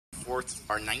forth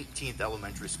our 19th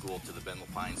elementary school to the Ben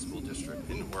Lapine School District,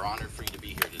 and we're honored for you to be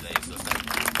here today, so thank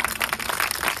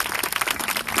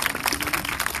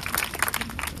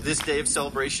you. This day of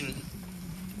celebration,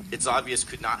 it's obvious,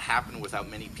 could not happen without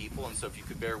many people, and so if you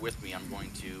could bear with me, I'm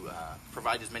going to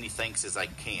provide as many thanks as I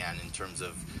can in terms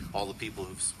of all the people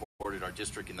who've supported our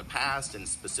district in the past, and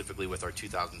specifically with our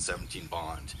 2017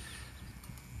 bond.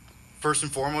 First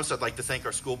and foremost, I'd like to thank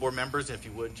our school board members, and if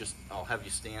you would, I'll have you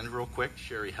stand real quick.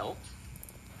 Sherry Helt,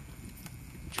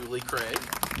 Julie Craig,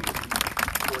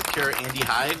 Board Chair Andy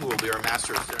Hyde, who will be our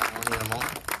Master of Ceremony in a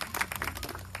moment,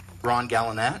 Ron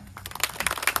Gallinat,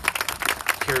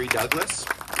 Carrie Douglas,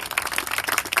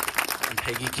 and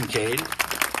Peggy Kincaid.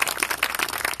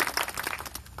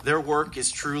 Their work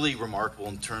is truly remarkable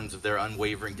in terms of their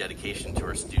unwavering dedication to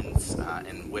our students,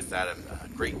 and with that, I'm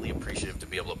greatly appreciative to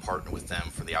be able to partner with them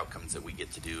for the outcomes that we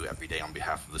get to do every day on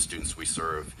behalf of the students we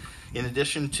serve. In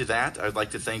addition to that, I'd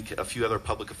like to thank a few other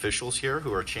public officials here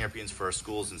who are champions for our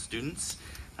schools and students.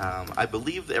 I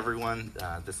believe that everyone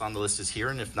that's on the list is here,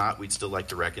 and if not, we'd still like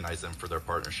to recognize them for their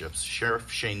partnerships.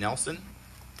 Sheriff Shane Nelson.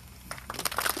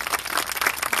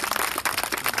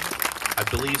 I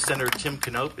believe Senator Tim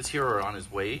Knope is here or on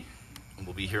his way, and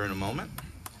will be here in a moment.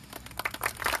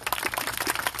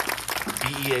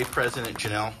 BEA President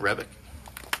Janelle Rebick.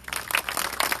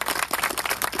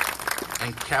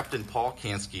 And Captain Paul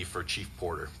Kansky for Chief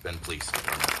Porter. Ben, please.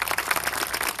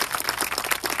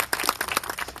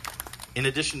 In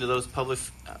addition to those public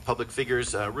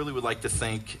figures, really would like to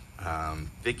thank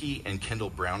Vicki and Kendall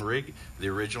Brownrigg, the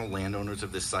original landowners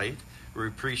of this site. We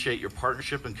appreciate your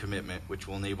partnership and commitment, which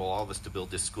will enable all of us to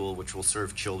build this school, which will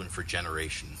serve children for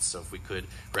generations. So if we could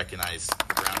recognize the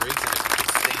Brownriggs, and if we could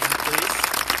stand,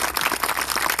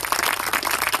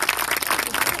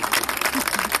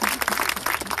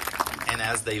 please. And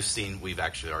as they've seen, we've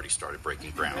actually already started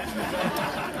breaking ground.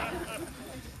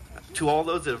 To all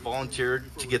those that have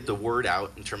volunteered to get the word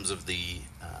out in terms of the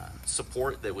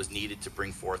support that was needed to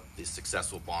bring forth the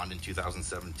successful bond in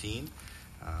 2017,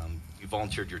 you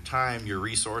volunteered your time, your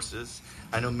resources.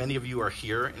 I know many of you are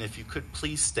here, and if you could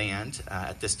please stand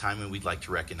at this time, and we'd like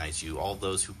to recognize you, all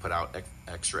those who put out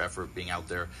extra effort being out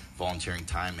there, volunteering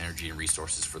time, energy, and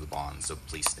resources for the bond, so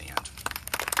please stand.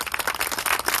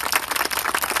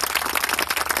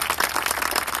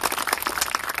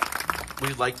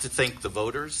 We'd like to thank the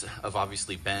voters of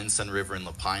obviously Ben, Sun River, and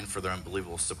Lapine for their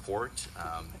unbelievable support.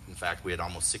 In fact, we had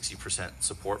almost 60%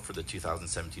 support for the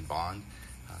 2017 bond.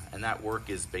 And that work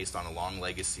is based on a long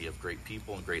legacy of great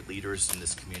people and great leaders in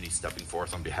this community stepping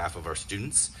forth on behalf of our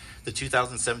students. The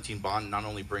 2017 bond not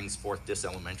only brings forth this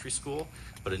elementary school,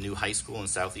 but a new high school in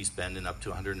Southeast Bend and up to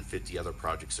 150 other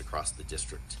projects across the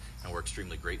district. And we're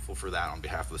extremely grateful for that on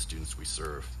behalf of the students we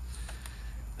serve.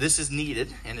 This is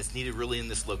needed, and it's needed really in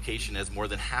this location as more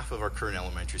than half of our current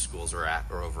elementary schools are at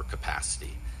or over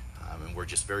capacity. And we're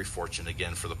just very fortunate,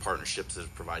 again, for the partnerships that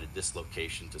have provided this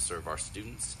location to serve our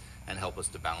students and help us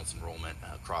to balance enrollment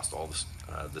across all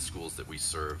the schools that we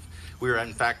serve. We are,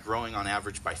 in fact, growing on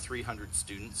average by 300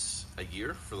 students a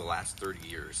year for the last 30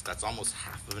 years. That's almost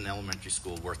half of an elementary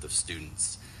school worth of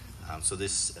students. So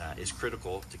this is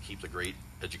critical to keep the great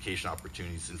education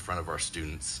opportunities in front of our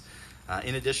students.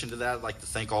 In addition to that, I'd like to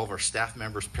thank all of our staff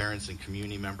members, parents, and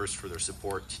community members for their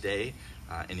support today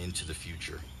and into the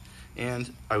future.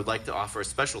 And I would like to offer a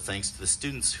special thanks to the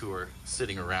students who are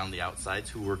sitting around the outsides,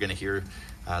 who we're going to hear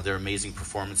their amazing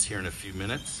performance here in a few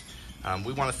minutes.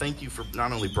 We want to thank you for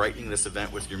not only brightening this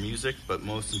event with your music, but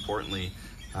most importantly,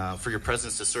 for your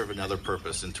presence to serve another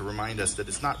purpose and to remind us that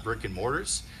it's not brick and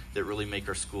mortars that really make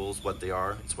our schools what they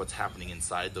are. It's what's happening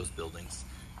inside those buildings.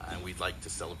 And we'd like to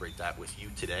celebrate that with you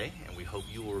today, and we hope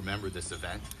you will remember this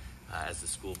event as the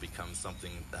school becomes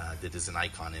something that is an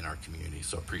icon in our community.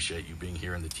 So appreciate you being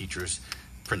here and the teachers,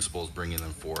 principals bringing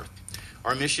them forth.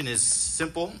 Our mission is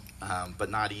simple, but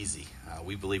not easy.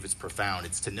 We believe it's profound.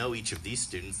 It's to know each of these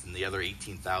students and the other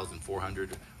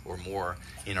 18,400 or more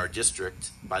in our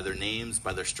district by their names,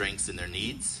 by their strengths and their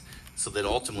needs, so that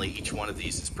ultimately each one of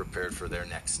these is prepared for their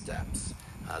next steps.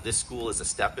 This school is a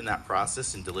step in that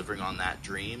process in delivering on that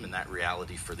dream and that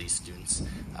reality for these students.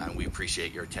 We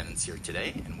appreciate your attendance here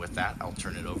today. And with that, I'll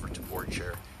turn it over to Board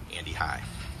Chair Andy Hyde.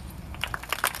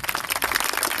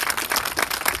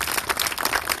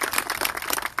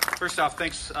 First off,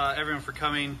 thanks everyone for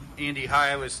coming. Andy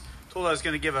Hyde. I was told I was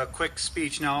going to give a quick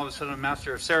speech. Now all of a sudden I'm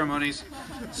Master of Ceremonies.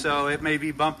 So it may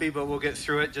be bumpy, but we'll get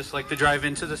through it, just like the drive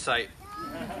into the site.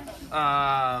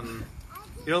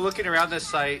 Looking around this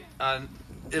site,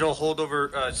 it'll hold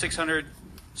over 600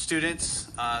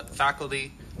 students,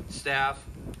 faculty, staff.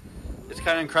 It's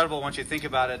kind of incredible once you think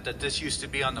about it that this used to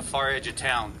be on the far edge of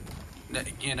town.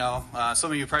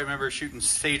 Some of you probably remember shooting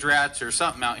sage rats or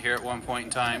something out here at one point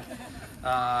in time,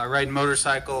 riding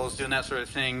motorcycles, doing that sort of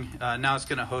thing. Now it's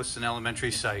going to host an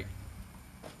elementary site.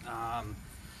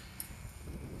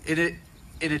 In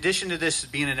addition to this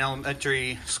being an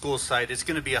elementary school site, it's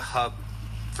going to be a hub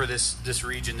for this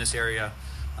region, this area.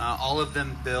 All of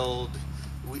them build.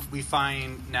 We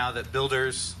find now that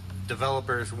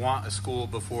developers want a school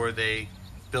before they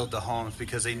build the homes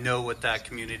because they know what that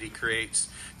community creates.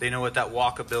 They know what that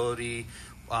walkability,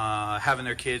 having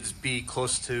their kids be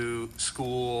close to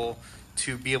school,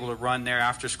 to be able to run there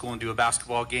after school and do a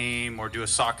basketball game or do a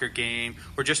soccer game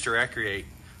or just to recreate.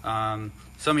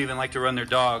 Some even like to run their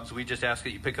dogs. We just ask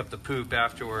that you pick up the poop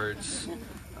afterwards.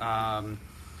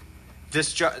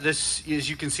 This, as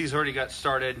you can see, has already got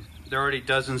started. There are already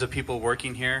dozens of people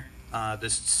working here.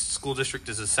 This school district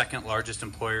is the second largest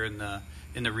employer in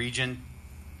the region,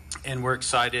 and we're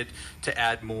excited to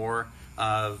add more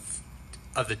of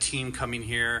the team coming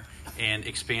here and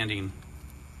expanding.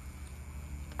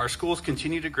 Our schools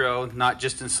continue to grow, not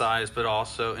just in size, but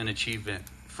also in achievement.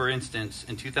 For instance,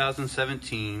 in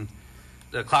 2017,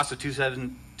 the class of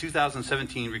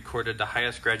 2017 recorded the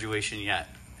highest graduation yet.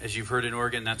 As you've heard in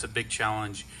Oregon, that's a big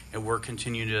challenge, and we're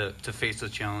continuing to face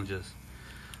those challenges.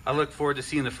 I look forward to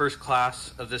seeing the first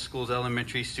class of this school's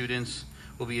elementary students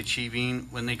will be achieving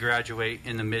when they graduate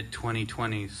in the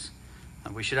mid-2020s.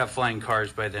 We should have flying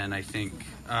cars by then, I think.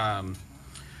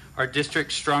 Our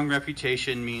district's strong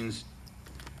reputation means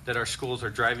that our schools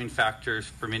are driving factors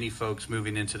for many folks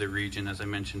moving into the region, as I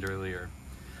mentioned earlier.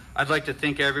 I'd like to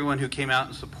thank everyone who came out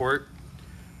and support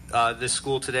this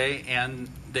school today and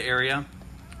the area.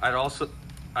 I'd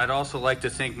also like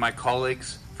to thank my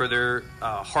colleagues for their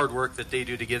hard work that they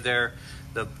do to get there,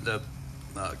 the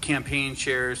campaign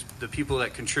chairs, the people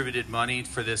that contributed money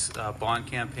for this bond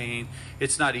campaign.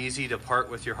 It's not easy to part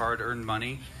with your hard-earned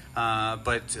money,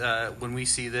 but when we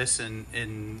see this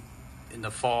in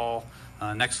the fall,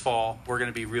 next fall, we're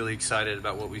going to be really excited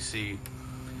about what we see.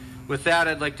 With that,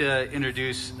 I'd like to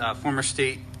introduce former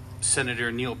State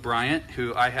Senator Neil Bryant,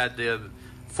 who I had the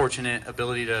fortunate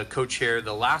ability to co-chair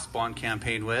the last bond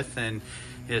campaign with, and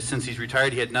since he's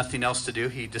retired, he had nothing else to do.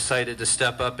 He decided to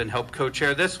step up and help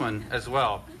co-chair this one as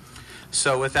well.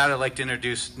 So with that, I'd like to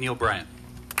introduce Neil Bryant.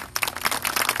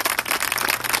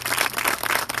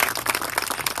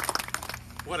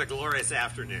 What a glorious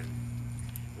afternoon.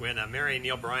 When Mary and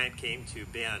Neil Bryant came to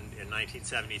Bend in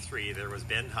 1973, there was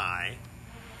Bend High,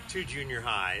 2 junior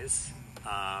highs,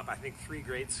 I think 3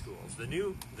 grade schools. The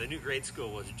new grade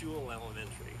school was Jewell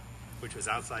Elementary, which was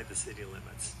outside the city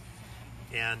limits.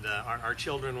 And our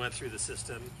children went through the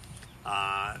system.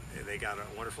 They got a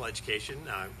wonderful education,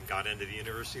 got into the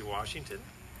University of Washington,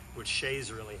 which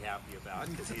Shay's really happy about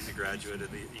because he's a graduate of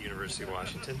the University of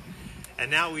Washington. And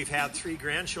now we've had 3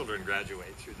 grandchildren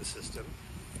graduate through the system.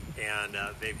 And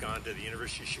they've gone to the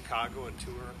University of Chicago and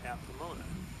tour at Pomona.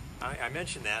 I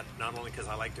mention that not only because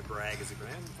I like to brag as a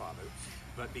grandfather,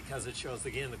 but because it shows,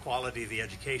 again, the quality of the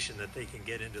education that they can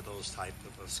get into those type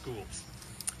of schools.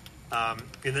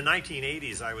 In the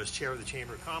 1980s, I was chair of the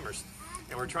Chamber of Commerce,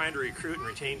 and we're trying to recruit and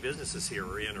retain businesses here.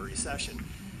 We're in a recession.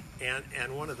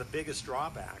 And one of the biggest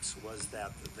drawbacks was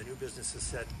that the new businesses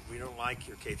said, we don't like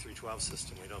your K-12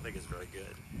 system. We don't think it's very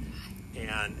good.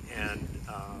 And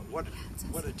what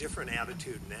a different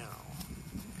attitude now.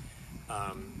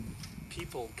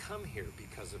 People come here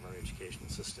because of our educational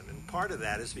system. And part of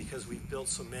that is because we've built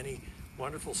so many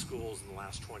wonderful schools in the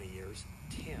last 20 years,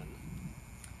 10.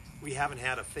 We haven't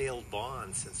had a failed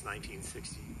bond since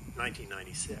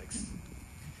 1996.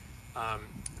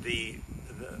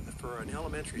 For an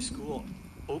elementary school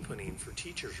opening for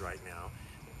teachers right now,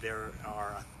 there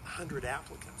are 100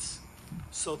 applicants.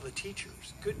 So the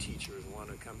teachers, good teachers, want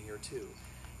to come here too.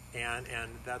 And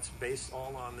that's based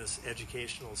all on this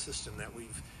educational system that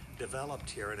we've developed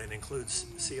here, and it includes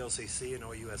COCC and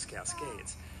OUS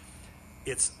Cascades.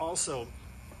 It's also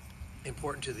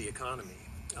important to the economy.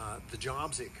 The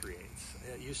jobs it creates.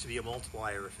 It used to be a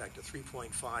multiplier effect of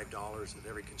 $3.5 of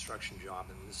every construction job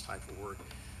in this type of work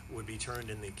would be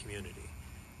turned in the community.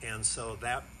 And so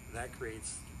that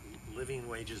creates living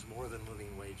wages, more than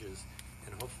living wages,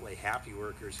 and hopefully happy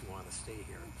workers who want to stay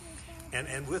here.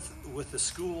 And with the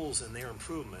schools and their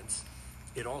improvements,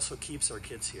 it also keeps our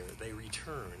kids here. They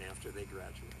return after they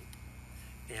graduate.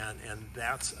 And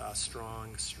that's a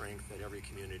strong strength that every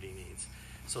community needs.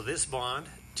 So this bond,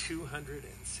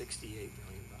 $268 million.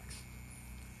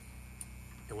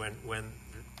 And when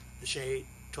Shay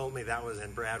told me that was,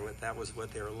 and Brad, that was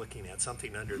what they were looking at,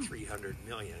 something under $300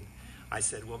 million, I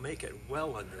said, we'll make it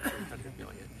well under $300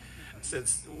 million,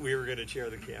 since we were going to chair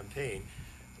the campaign.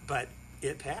 But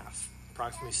it passed.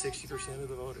 approximately 60% of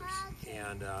the voters.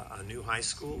 And a new high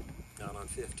school out on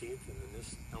 15th, and then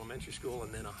this elementary school,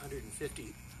 and then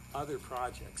 150 other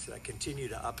projects that continue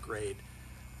to upgrade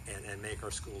and make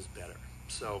our schools better.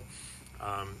 So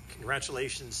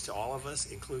congratulations to all of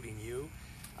us, including you.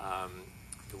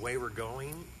 The way we're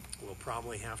going, we'll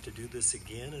probably have to do this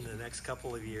again in the next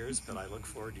couple of years, but I look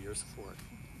forward to your support.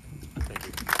 Thank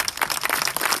you.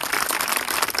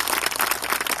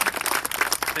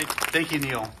 Thank you,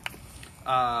 Neil.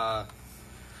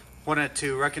 Wanted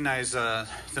to recognize the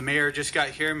mayor just got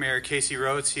here, Mayor Casey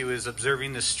Rhodes. He was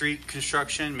observing the street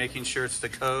construction, making sure it's the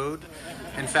code.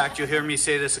 In fact, you'll hear me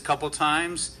say this a couple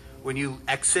times. When you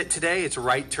exit today, it's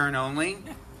right turn only.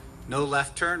 No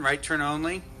left turn, right turn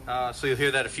only. So you'll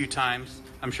hear that a few times.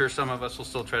 I'm sure some of us will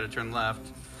still try to turn left.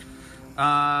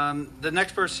 The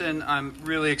next person I'm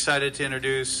really excited to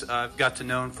introduce, I've got to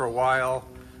know him for a while,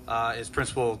 is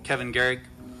Principal Kevin Garrick.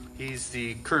 He's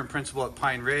the current principal at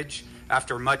Pine Ridge.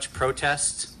 After much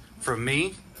protest from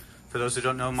me, for those who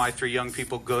don't know, my 3 young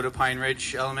people go to Pine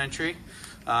Ridge Elementary,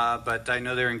 but I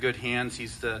know they're in good hands.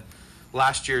 He's the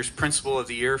last year's Principal of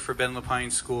the Year for Ben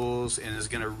Lapine Schools and is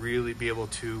going to really be able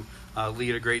to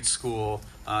lead a great school,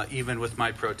 even with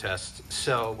my protest.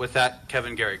 So with that,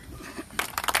 Kevin Garrick.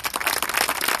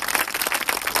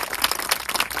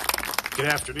 Good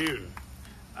afternoon.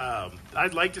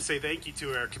 I'd like to say thank you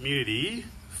to our community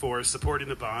for supporting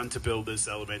the bond to build this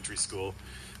elementary school.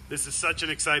 This is such an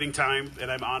exciting time,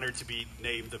 and I'm honored to be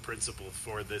named the principal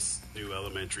for this new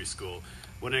elementary school.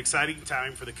 What an exciting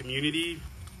time for the community,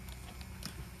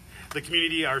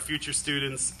 our future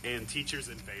students, and teachers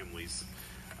and families.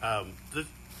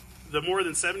 The more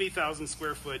than 70,000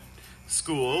 square foot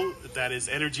school that is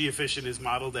energy efficient is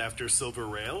modeled after Silver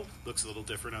Rail. Looks a little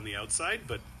different on the outside,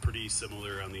 but pretty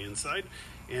similar on the inside.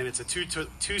 And it's a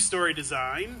two-story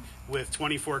design with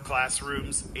 24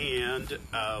 classrooms and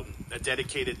a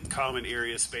dedicated common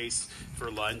area space for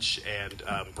lunch and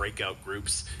breakout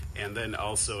groups, and then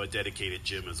also a dedicated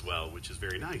gym as well, which is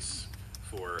very nice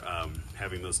for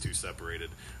having those two separated.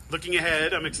 Looking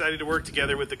ahead, I'm excited to work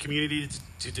together with the community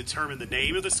to determine the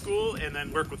name of the school and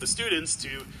then work with the students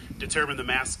to determine the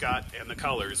mascot and the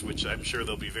colors, which I'm sure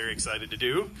they'll be very excited to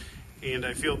do. And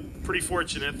I feel pretty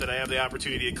fortunate that I have the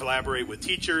opportunity to collaborate with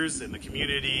teachers and the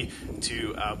community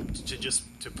to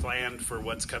plan for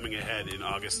what's coming ahead in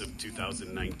August of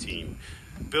 2019.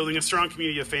 Building a strong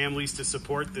community of families to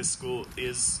support this school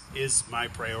is my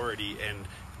priority, and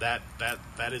that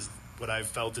is what I've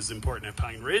felt is important at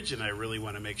Pine Ridge, and I really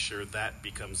want to make sure that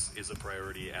is a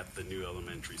priority at the new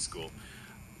elementary school.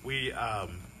 We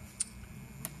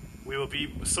will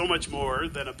be so much more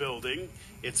than a building.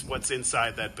 It's what's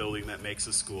inside that building that makes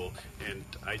a school. And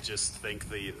I just think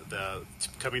the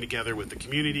coming together with the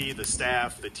community, the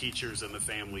staff, the teachers, and the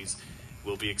families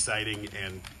will be exciting,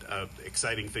 and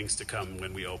exciting things to come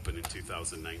when we open in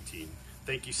 2019.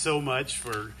 Thank you so much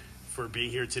for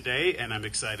being here today, and I'm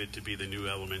excited to be the new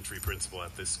elementary principal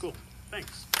at this school.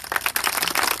 Thanks.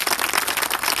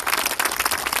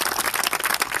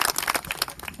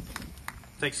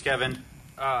 Thanks, Kevin.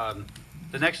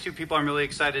 The next 2 people I'm really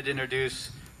excited to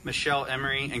introduce, Michelle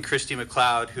Emery and Christy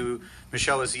McLeod, who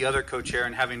Michelle is the other co-chair,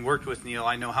 and having worked with Neil,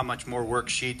 I know how much more work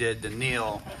she did than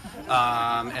Neil.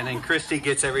 And then Christy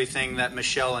gets everything that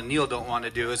Michelle and Neil don't want to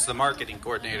do as the marketing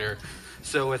coordinator.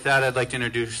 So with that, I'd like to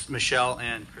introduce Michelle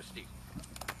and Christy.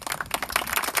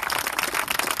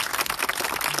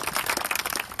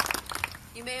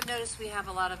 You may have noticed we have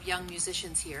a lot of young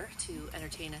musicians here to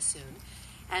entertain us soon.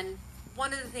 And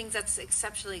one of the things that's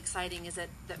exceptionally exciting is that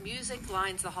music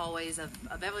lines the hallways of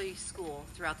every school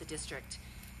throughout the district.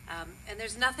 And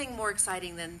there's nothing more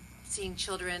exciting than seeing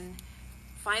children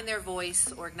find their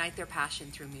voice or ignite their passion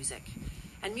through music.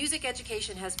 And music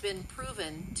education has been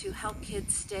proven to help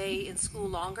kids stay in school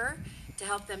longer, to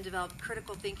help them develop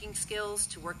critical thinking skills,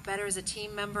 to work better as a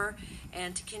team member,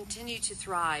 and to continue to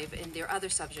thrive in their other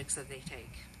subjects that they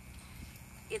take.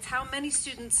 It's how many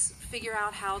students figure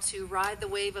out how to ride the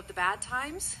wave of the bad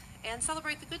times and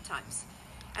celebrate the good times.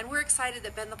 And we're excited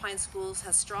that Ben Lapine Schools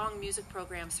has strong music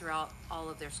programs throughout all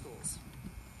of their schools.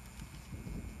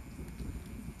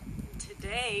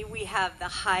 Today we have the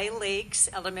High Lakes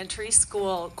Elementary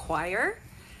School Choir.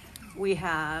 We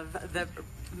have the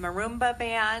marimba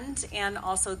band and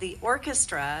also the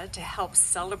orchestra to help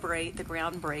celebrate the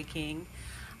groundbreaking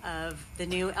of the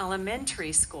new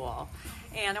elementary school.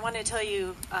 And I want to tell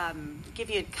you, give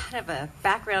you kind of a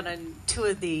background on 2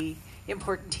 of the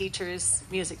important teachers,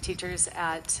 music teachers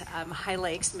at High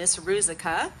Lakes, Miss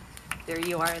Ruzika. There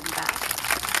you are in the back.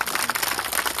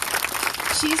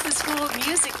 She's the school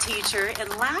music teacher, and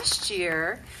last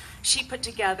year she put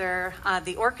together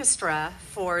the orchestra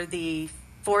for the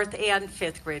fourth and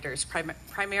fifth graders,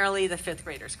 primarily the fifth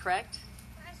graders, correct?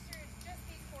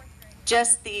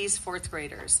 Just these fourth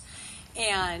graders.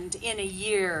 And in a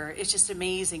year, it's just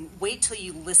amazing. Wait till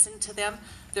you listen to them.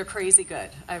 They're crazy good.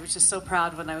 I was just so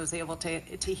proud when I was able to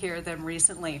hear them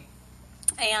recently.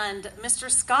 And Mr.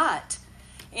 Scott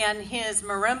and his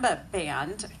marimba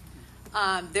band,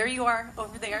 there you are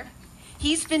over there.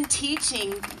 He's been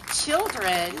teaching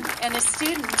children and his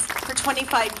students for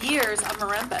 25 years on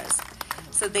marimbas.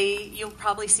 So you'll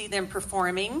probably see them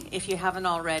performing, if you haven't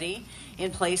already,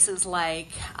 in places like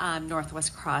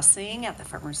Northwest Crossing at the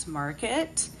Farmers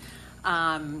Market.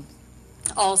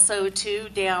 Also, too,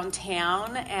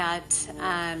 downtown at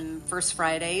First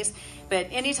Fridays. But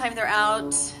anytime they're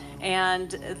out and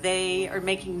they are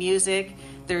making music,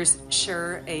 there's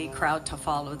sure a crowd to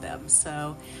follow them.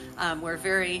 So we're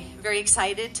very, very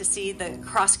excited to see the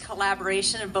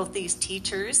cross-collaboration of both these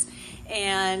teachers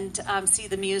and see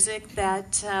the music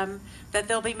that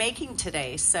they'll be making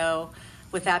today. So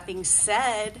with that being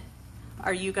said,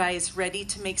 are you guys ready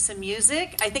to make some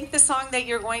music? I think the song that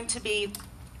you're going to be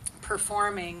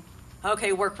performing,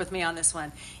 okay, work with me on this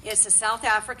one. It's a South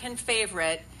African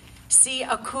favorite, Si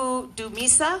Aku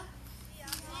Dumisa.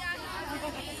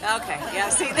 Okay, yeah,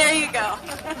 see, there you go.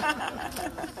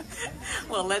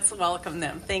 Well, let's welcome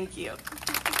them. Thank you.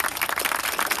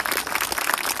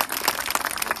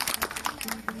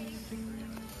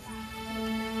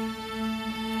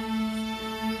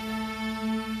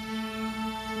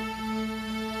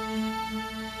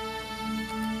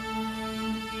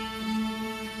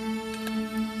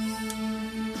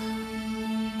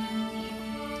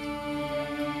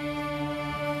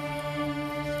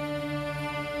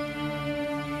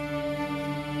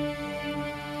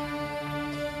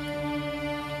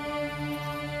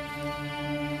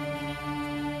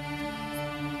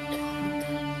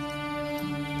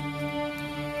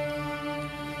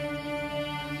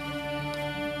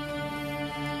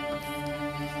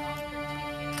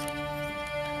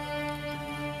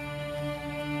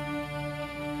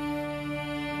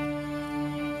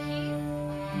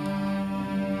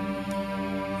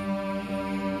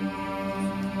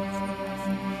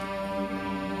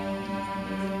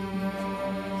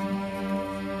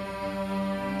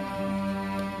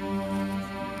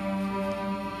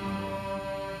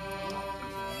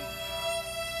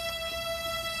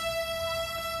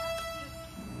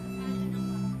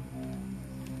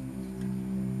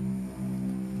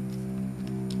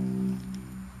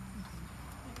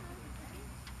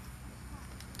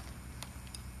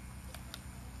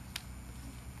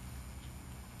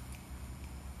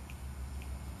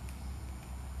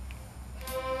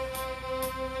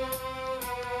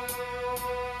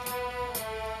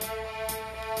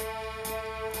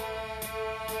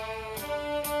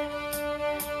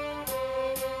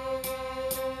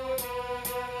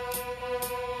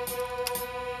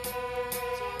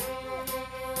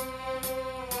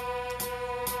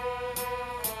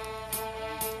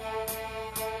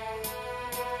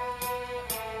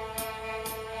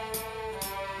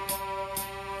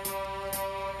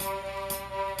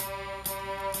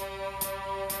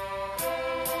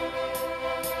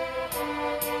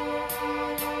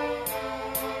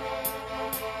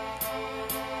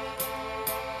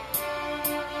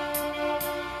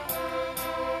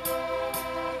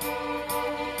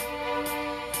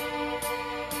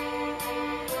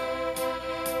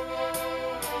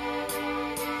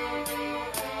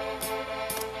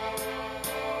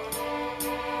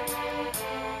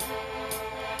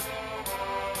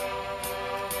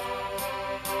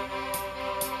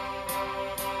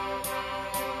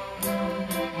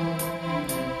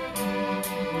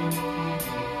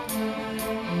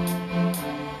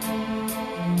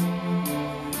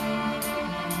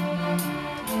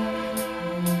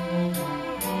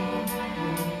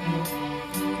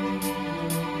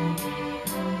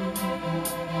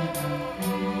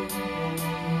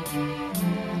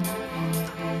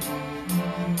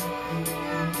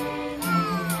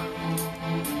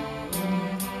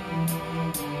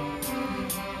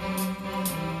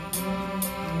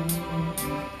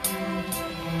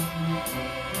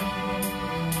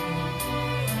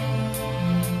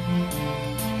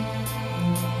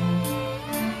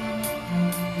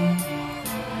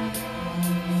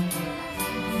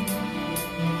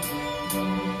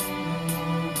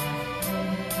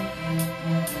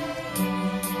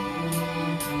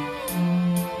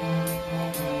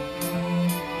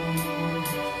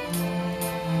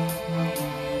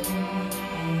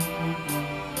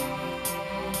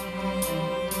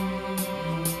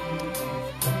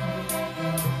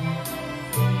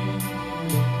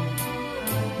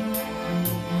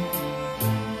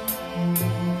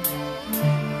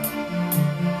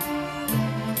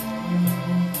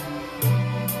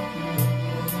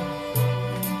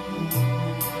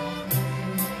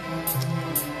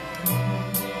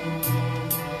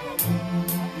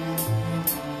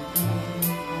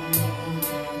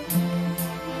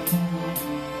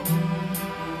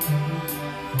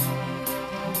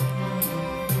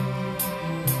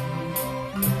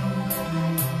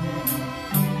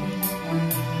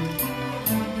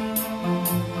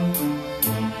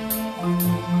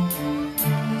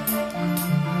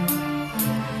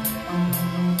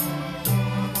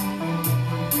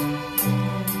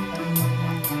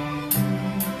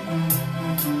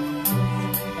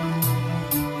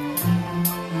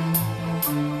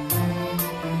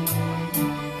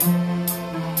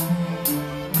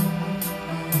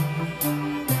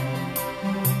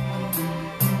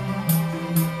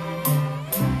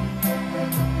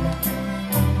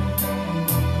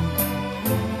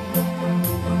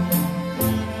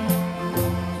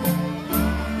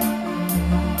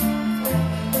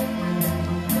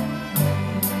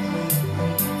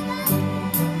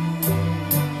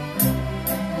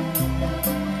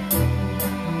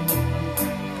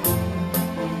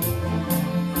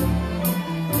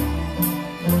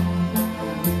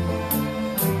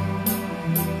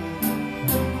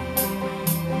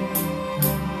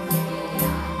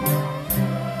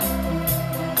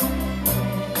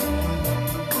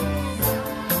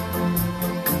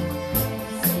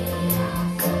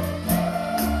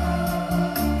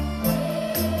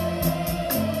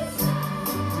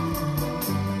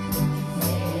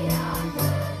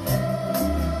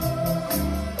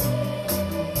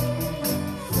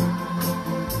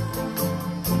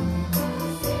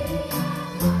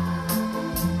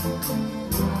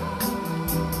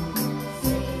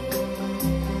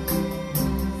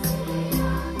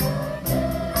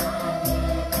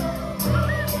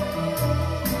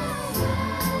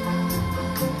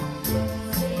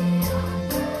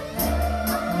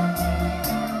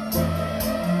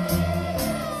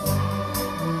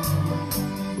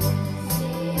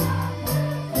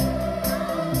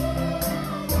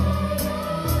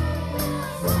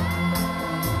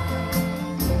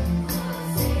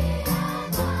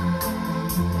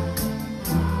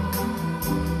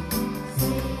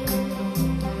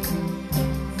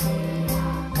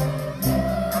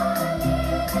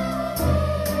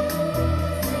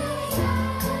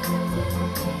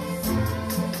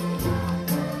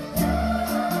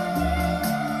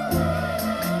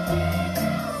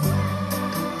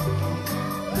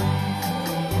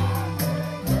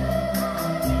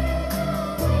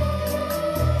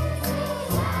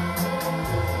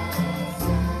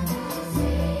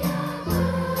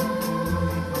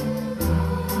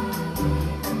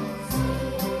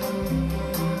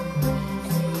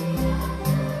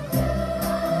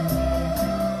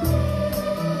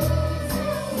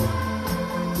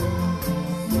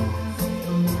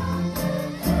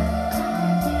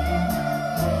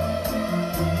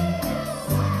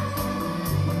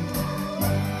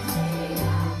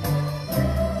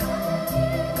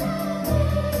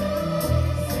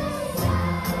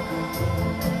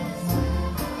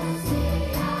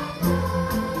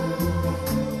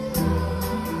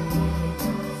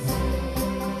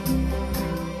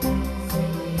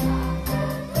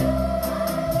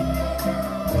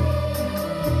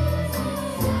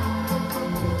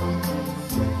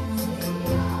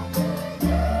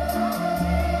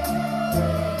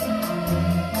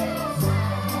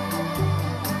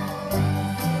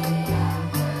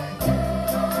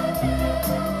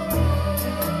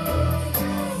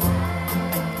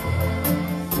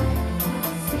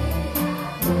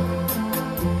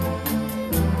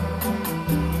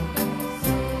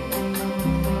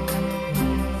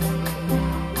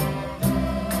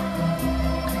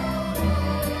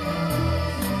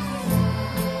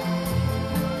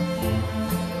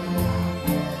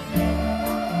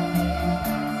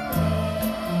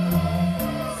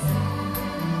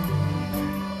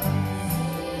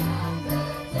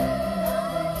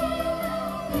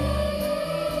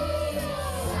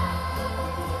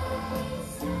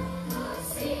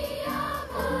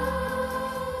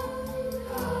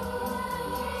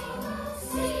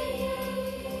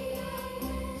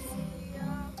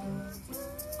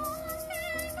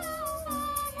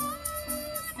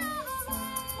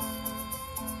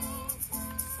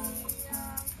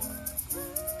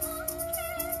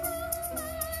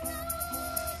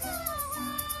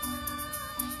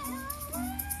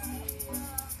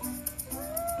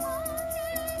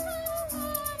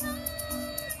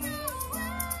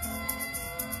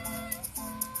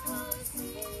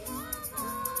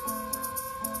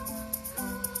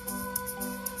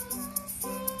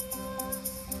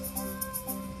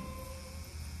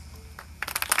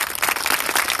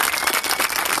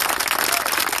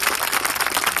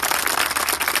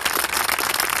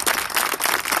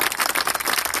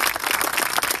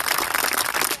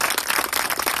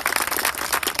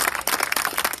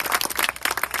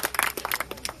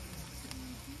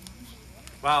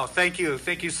 Wow, thank you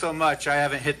so much. I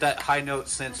haven't hit that high note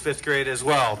since 5th grade as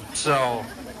well, so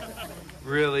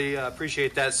really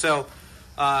appreciate that. So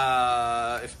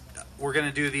if we're going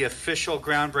to do the official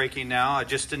groundbreaking now.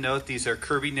 Just to note, these are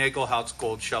Kirby Nagelhout's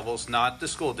gold shovels, not the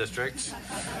school district's.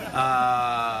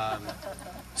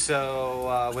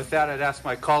 So with that, I'd ask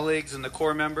my colleagues and the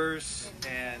Corps members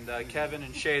and Kevin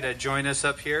and Shay to join us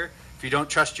up here. If you don't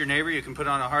trust your neighbor, you can put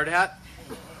on a hard hat.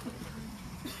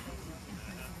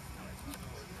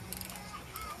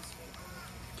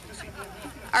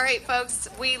 All right, folks,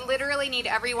 we literally need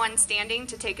everyone standing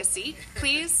to take a seat,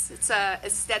 please. It's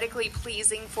aesthetically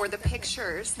pleasing for the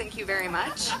pictures. Thank you very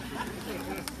much.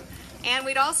 And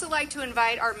we'd also like to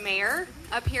invite our mayor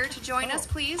up here to join us,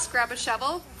 please. Grab a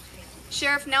shovel.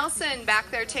 Sheriff Nelson back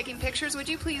there taking pictures. Would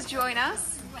you please join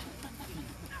us?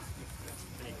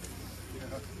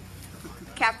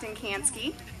 Captain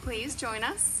Kansky, please join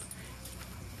us.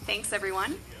 Thanks,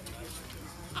 everyone.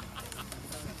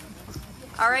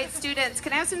 All right, students,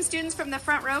 can I have some students from the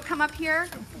front row come up here?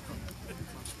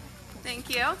 Thank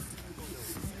you.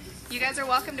 You guys are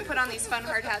welcome to put on these fun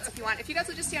hard hats if you want. If you guys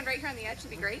will just stand right here on the edge,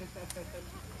 it'd be great.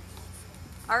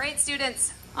 All right,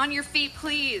 students, on your feet,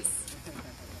 please.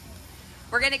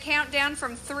 We're going to count down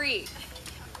from 3.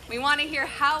 We want to hear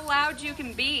how loud you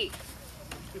can be.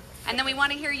 And then we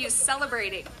want to hear you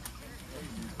celebrating.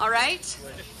 All right?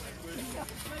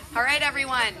 All right,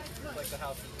 everyone.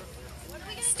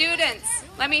 Students,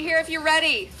 let me hear if you're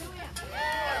ready.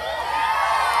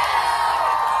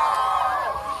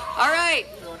 All right,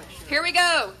 here we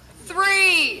go.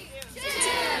 3, 2,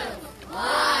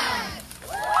 1.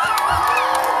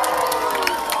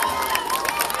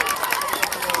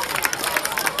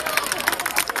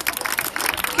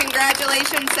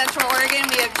 Congratulations, Central Oregon.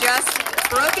 We have just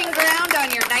broken ground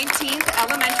on your 19th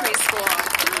elementary school.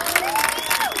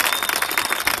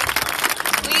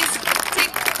 Please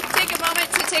take a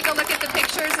moment to take a look at the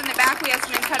pictures in the back. We have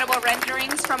some incredible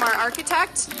renderings from our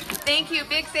architect. Thank you.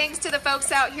 Big thanks to the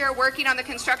folks out here working on the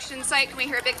construction site. Can we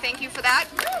hear a big thank you for that?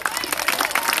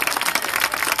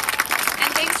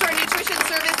 And thanks to our nutrition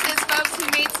services folks who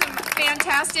made some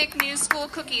fantastic new school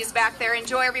cookies back there.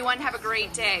 Enjoy, everyone. Have a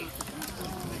great day.